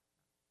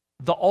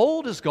 The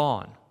old is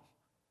gone.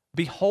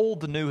 Behold,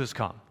 the new has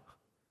come.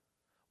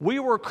 We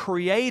were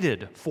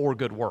created for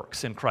good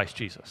works in Christ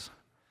Jesus.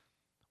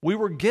 We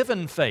were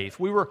given faith.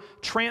 We were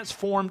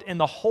transformed in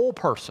the whole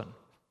person.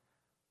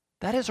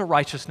 That is a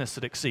righteousness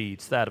that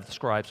exceeds that of the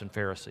scribes and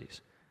Pharisees.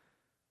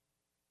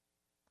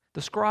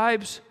 The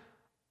scribes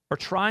are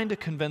trying to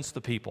convince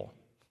the people,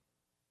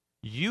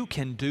 you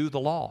can do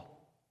the law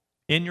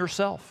in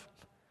yourself.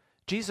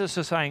 Jesus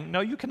is saying,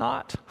 no, you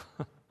cannot.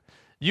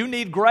 You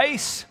need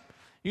grace.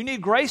 You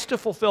need grace to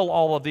fulfill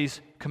all of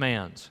these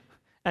commands,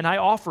 and I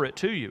offer it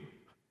to you.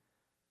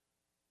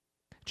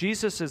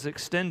 Jesus is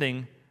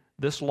extending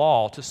this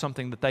law to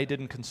something that they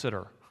didn't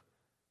consider.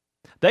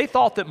 They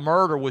thought that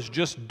murder was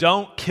just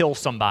don't kill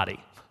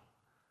somebody.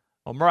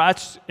 Well,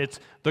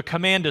 the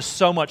command is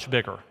so much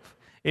bigger.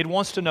 It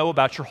wants to know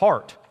about your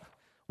heart.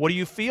 What do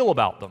you feel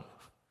about them?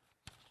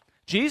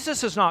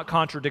 Jesus is not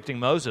contradicting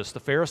Moses.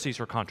 The Pharisees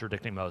are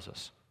contradicting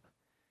Moses.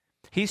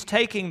 He's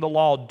taking the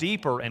law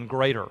deeper and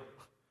greater.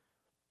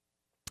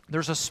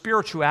 There's a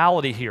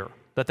spirituality here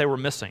that they were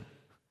missing.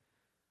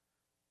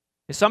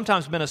 It's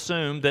sometimes been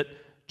assumed that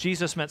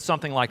Jesus meant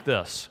something like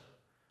this: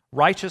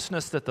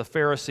 righteousness that the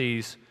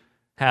Pharisees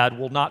had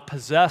will not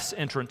possess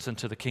entrance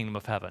into the kingdom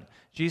of heaven.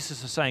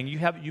 Jesus is saying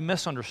you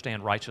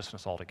misunderstand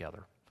righteousness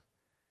altogether.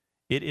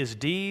 It is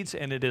deeds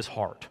and it is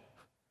heart.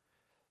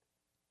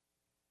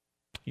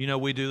 You know,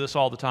 we do this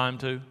all the time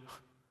too.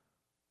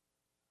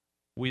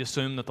 We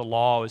assume that the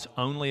law is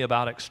only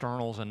about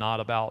externals and not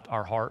about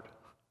our heart.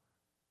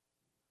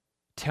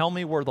 Tell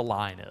me where the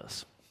line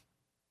is,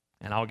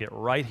 and I'll get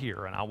right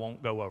here and I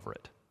won't go over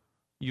it.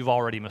 You've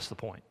already missed the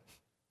point,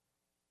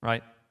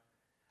 right?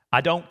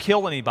 I don't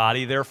kill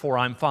anybody, therefore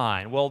I'm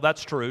fine. Well,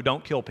 that's true.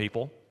 Don't kill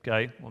people,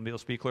 okay?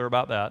 Let's be clear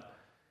about that.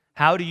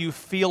 How do you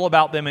feel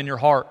about them in your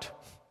heart?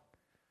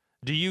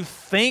 Do you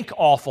think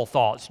awful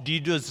thoughts? Do you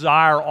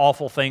desire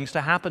awful things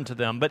to happen to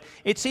them? But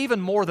it's even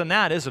more than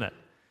that, isn't it?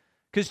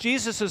 Because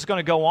Jesus is going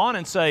to go on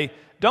and say,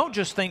 don't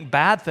just think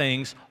bad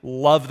things,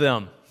 love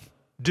them.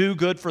 Do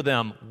good for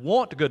them.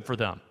 Want good for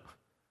them.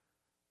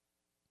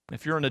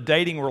 If you're in a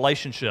dating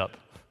relationship,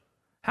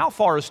 how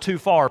far is too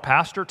far,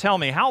 Pastor? Tell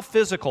me, how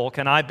physical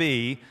can I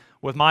be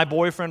with my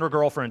boyfriend or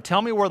girlfriend?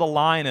 Tell me where the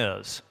line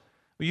is.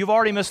 Well, you've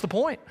already missed the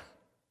point,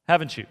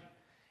 haven't you?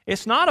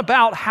 It's not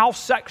about how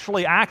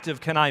sexually active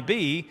can I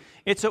be.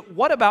 It's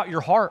what about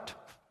your heart?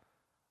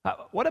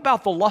 What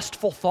about the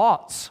lustful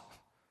thoughts?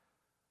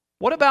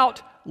 What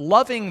about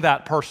loving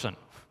that person?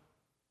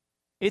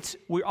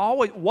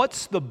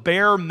 What's the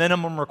bare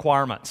minimum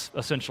requirements,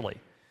 essentially?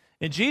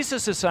 And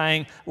Jesus is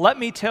saying, let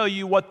me tell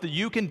you what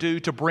you can do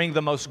to bring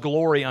the most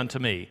glory unto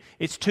me.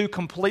 It's two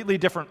completely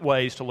different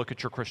ways to look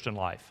at your Christian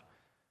life.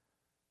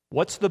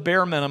 What's the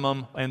bare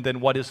minimum, and then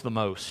what is the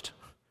most?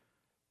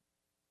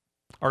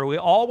 Are we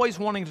always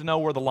wanting to know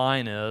where the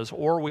line is,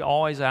 or are we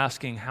always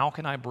asking, how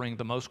can I bring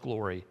the most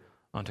glory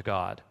unto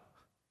God?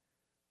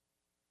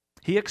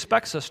 He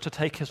expects us to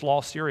take His law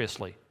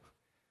seriously,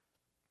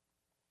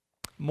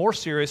 more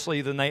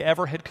seriously than they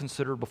ever had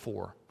considered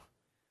before.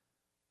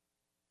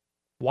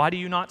 Why do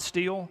you not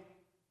steal?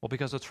 Well,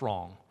 because it's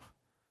wrong.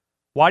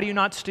 Why do you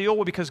not steal?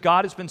 Well, because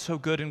God has been so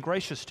good and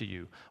gracious to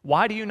you.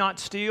 Why do you not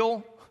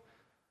steal?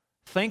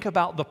 Think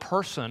about the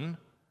person.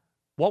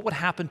 What would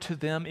happen to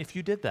them if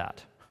you did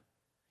that?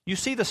 You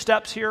see the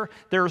steps here?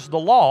 There's the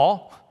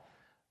law.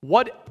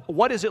 What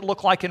does it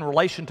look like in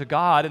relation to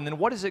God? And then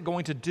what is it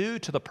going to do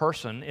to the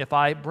person if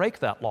I break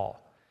that law?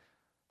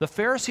 The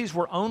Pharisees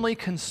were only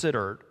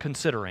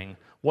considering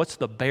what's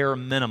the bare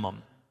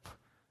minimum.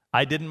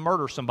 I didn't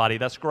murder somebody.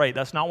 That's great.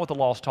 That's not what the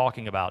law is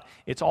talking about.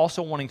 It's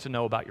also wanting to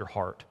know about your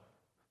heart.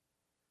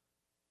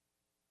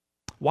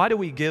 Why do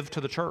we give to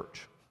the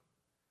church?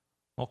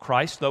 Well,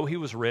 Christ, though he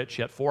was rich,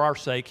 yet for our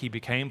sake he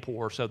became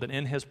poor, so that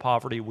in his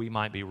poverty we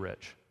might be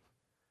rich.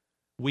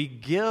 We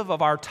give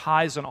of our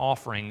tithes and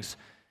offerings,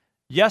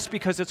 yes,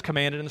 because it's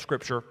commanded in the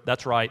Scripture,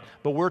 that's right,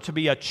 but we're to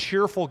be a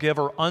cheerful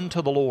giver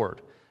unto the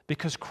Lord,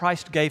 because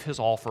Christ gave his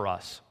all for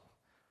us.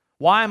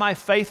 Why am I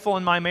faithful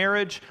in my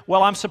marriage?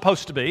 Well, I'm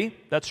supposed to be.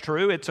 That's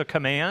true. It's a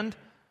command.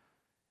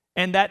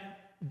 And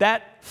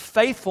that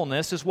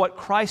faithfulness is what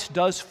Christ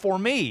does for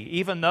me.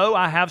 Even though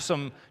I have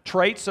some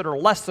traits that are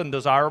less than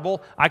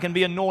desirable, I can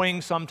be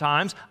annoying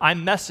sometimes.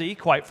 I'm messy,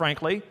 quite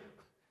frankly.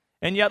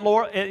 And yet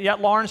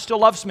Lauren still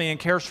loves me and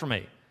cares for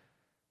me.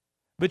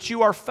 But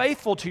you are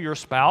faithful to your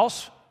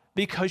spouse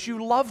because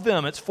you love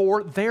them. It's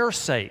for their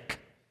sake,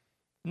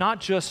 not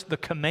just the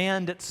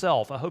command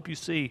itself. I hope you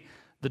see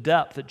the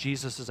depth that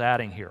Jesus is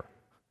adding here.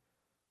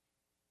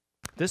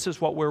 This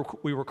is what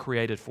we were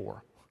created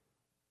for.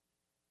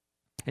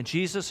 And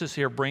Jesus is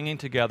here bringing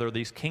together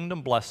these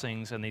kingdom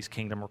blessings and these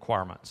kingdom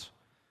requirements.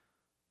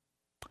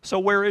 So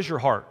where is your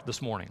heart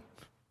this morning?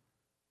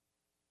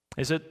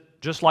 Is it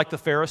just like the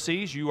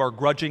Pharisees, you are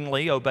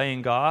grudgingly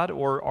obeying God,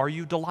 or are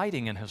you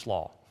delighting in his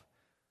law?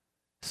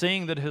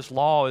 Seeing that his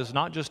law is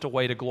not just a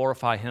way to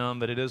glorify him,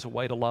 but it is a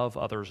way to love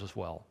others as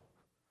well.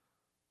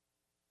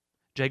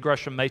 J.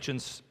 Gresham Machen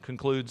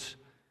concludes,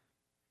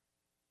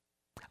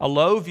 a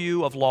low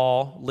view of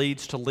law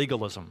leads to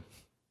legalism.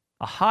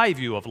 A high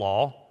view of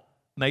law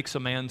makes a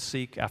man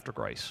seek after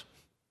grace.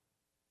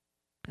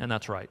 And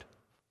that's right.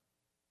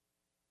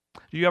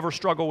 Do you ever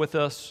struggle with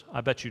this? I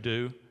bet you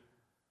do.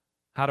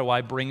 How do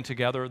I bring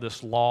together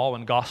this law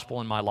and gospel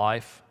in my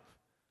life?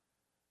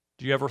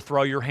 Do you ever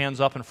throw your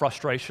hands up in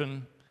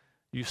frustration?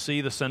 You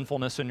see the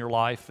sinfulness in your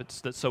life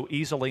that so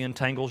easily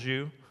entangles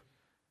you?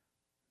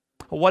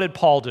 Well, what did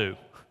Paul do?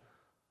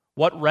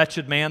 What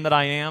wretched man that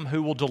I am,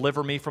 who will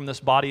deliver me from this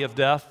body of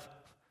death?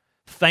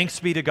 Thanks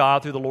be to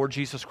God through the Lord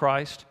Jesus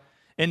Christ.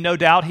 And no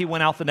doubt he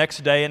went out the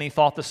next day and he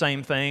thought the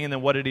same thing, and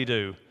then what did he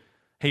do?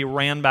 He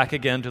ran back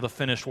again to the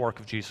finished work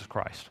of Jesus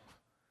Christ.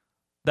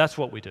 That's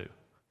what we do.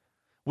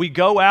 We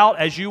go out,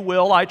 as you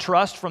will, I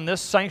trust, from this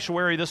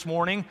sanctuary this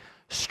morning,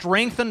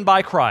 strengthened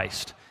by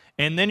Christ.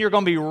 And then you're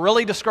going to be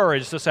really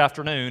discouraged this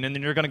afternoon, and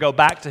then you're going to go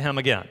back to him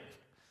again.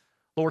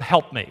 Lord,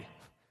 help me.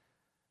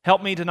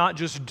 Help me to not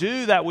just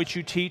do that which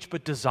you teach,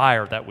 but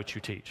desire that which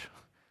you teach.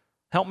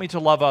 Help me to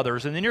love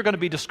others. And then you're going to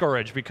be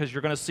discouraged because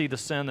you're going to see the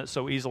sin that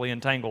so easily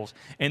entangles.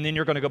 And then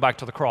you're going to go back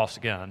to the cross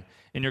again,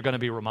 and you're going to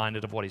be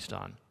reminded of what he's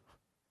done.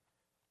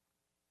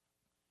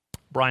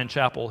 Brian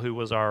Chappell, who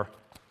was our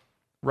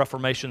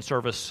Reformation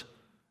service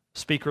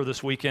speaker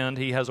this weekend,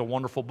 he has a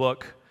wonderful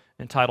book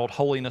entitled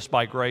Holiness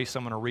by Grace.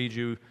 I'm going to read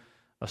you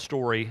a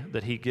story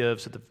that he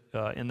gives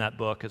in that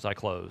book as I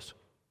close.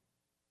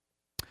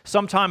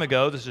 Some time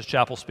ago, this is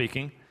Chappell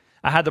speaking,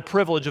 I had the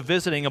privilege of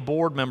visiting a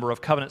board member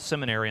of Covenant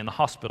Seminary in the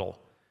hospital.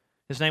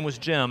 His name was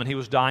Jim, and he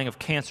was dying of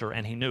cancer,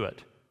 and he knew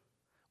it.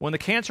 When the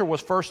cancer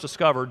was first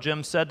discovered,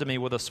 Jim said to me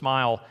with a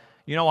smile,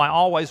 "You know, I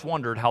always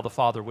wondered how the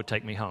Father would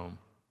take me home."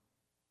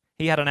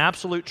 He had an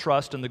absolute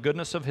trust in the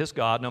goodness of his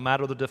God, no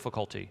matter the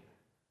difficulty.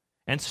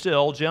 And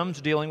still,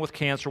 Jim's dealing with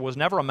cancer was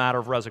never a matter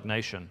of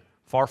resignation.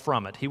 Far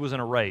from it. He was in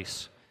a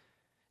race.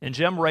 And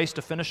Jim raced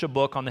to finish a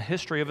book on the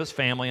history of his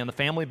family and the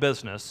family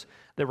business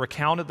that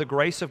recounted the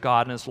grace of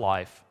God in his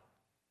life.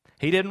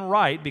 He didn't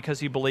write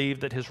because he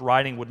believed that his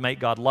writing would make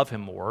God love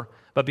him more,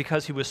 but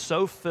because he was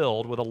so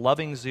filled with a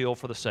loving zeal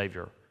for the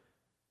Savior.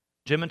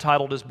 Jim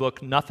entitled his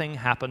book, Nothing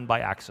Happened by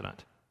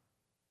Accident.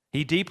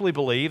 He deeply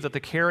believed that the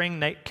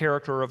caring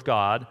character of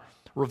God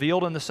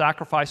revealed in the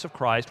sacrifice of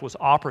Christ was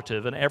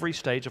operative in every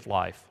stage of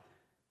life.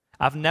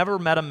 I've never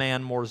met a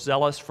man more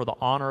zealous for the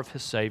honor of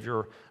his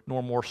Savior,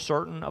 nor more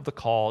certain of the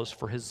cause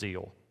for his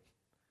zeal.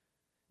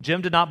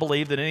 Jim did not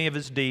believe that any of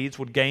his deeds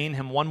would gain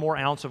him one more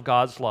ounce of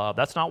God's love.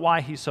 That's not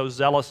why he so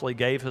zealously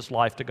gave his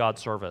life to God's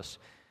service.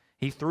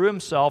 He threw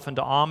himself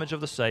into homage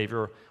of the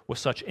Savior with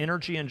such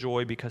energy and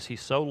joy because he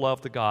so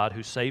loved the God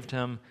who saved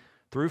him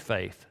through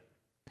faith,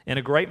 in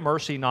a great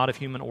mercy not of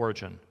human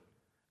origin.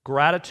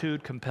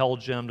 Gratitude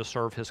compelled Jim to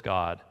serve his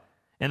God,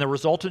 and the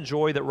resultant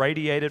joy that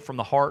radiated from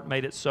the heart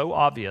made it so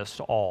obvious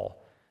to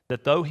all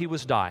that though he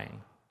was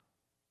dying,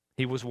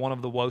 he was one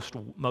of the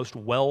most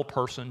well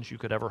persons you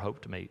could ever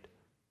hope to meet.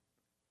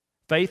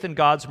 Faith in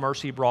God's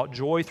mercy brought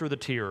joy through the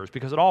tears,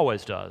 because it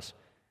always does.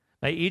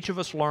 May each of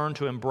us learn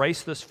to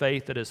embrace this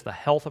faith that is the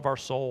health of our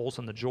souls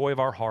and the joy of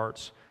our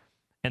hearts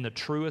and the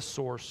truest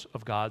source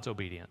of God's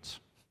obedience.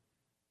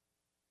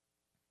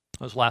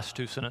 Those last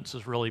two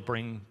sentences really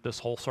bring this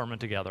whole sermon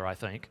together, I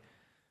think.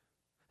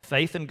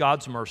 Faith in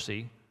God's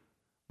mercy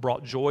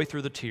brought joy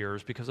through the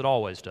tears, because it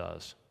always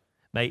does.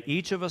 May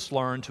each of us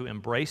learn to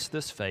embrace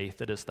this faith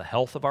that is the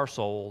health of our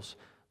souls,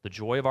 the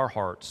joy of our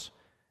hearts,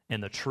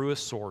 and the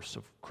truest source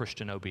of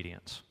Christian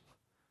obedience.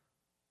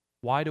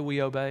 Why do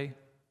we obey?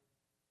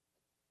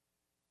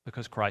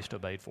 Because Christ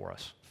obeyed for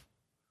us.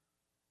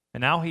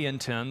 And now he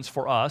intends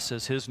for us,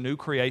 as his new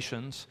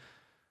creations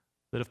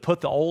that have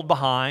put the old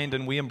behind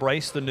and we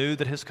embrace the new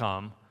that has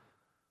come,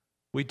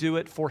 we do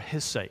it for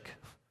his sake.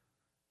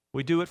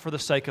 We do it for the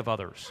sake of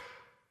others.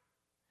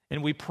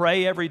 And we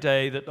pray every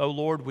day that, oh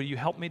Lord, will you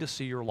help me to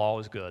see your law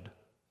as good?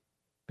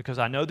 Because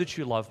I know that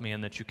you love me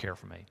and that you care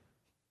for me.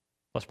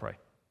 Let's pray.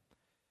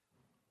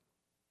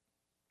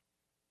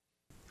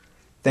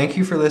 Thank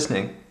you for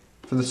listening.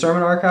 For the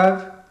sermon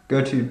archive,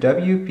 go to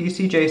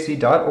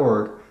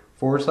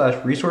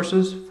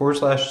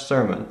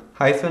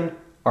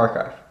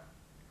wpcjc.org/resources/sermon-archive.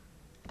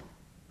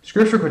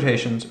 Scripture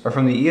quotations are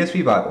from the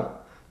ESV Bible,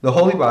 the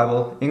Holy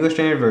Bible, English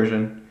Standard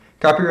Version,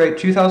 copyright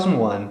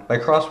 2001 by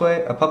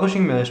Crossway, a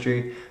publishing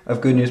ministry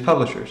of Good News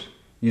Publishers.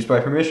 Used by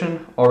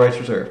permission, all rights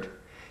reserved.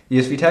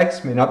 ESV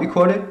text may not be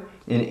quoted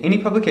in any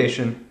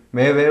publication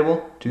made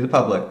available to the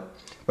public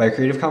by a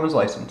Creative Commons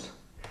license.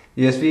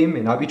 ESV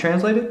may not be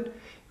translated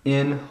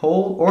in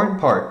whole or in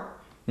part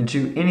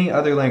into any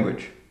other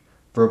language.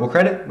 Verbal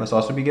credit must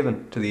also be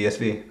given to the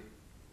ESV.